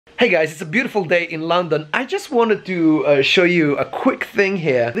Hey guys, it's a beautiful day in London. I just wanted to show you a quick thing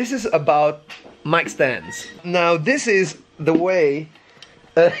here. This is about mic stands. Now this is the way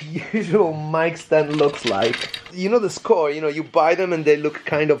a usual mic stand looks like. You know the score, you buy them and they look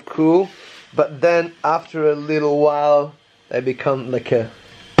kind of cool, but then after a little while they become like a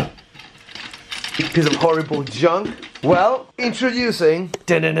piece of horrible junk. Well, introducing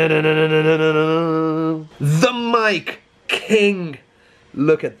the Mic King.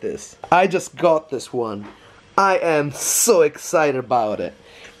 Look at this. I just got this one. I am so excited about it.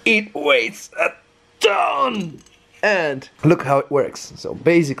 It weighs a ton. And look how it works. So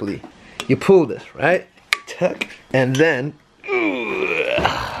basically, you pull this, right? Tuck. And then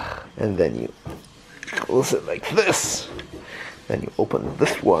you close it like this. Then you open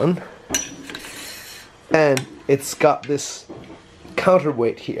this one. And it's got this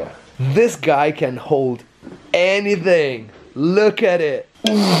counterweight here. This guy can hold anything. Look at it.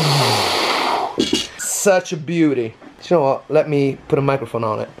 Such a beauty. You know what? Let me put a microphone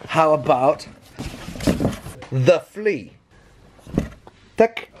on it. How about the Flea?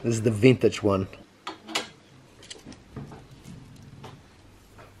 Tuck. This is the vintage one.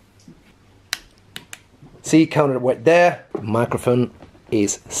 See, counterweight there. The microphone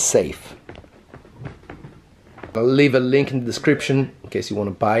is safe. I'll leave a link in the description in case you want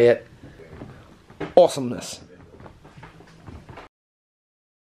to buy it. Awesomeness.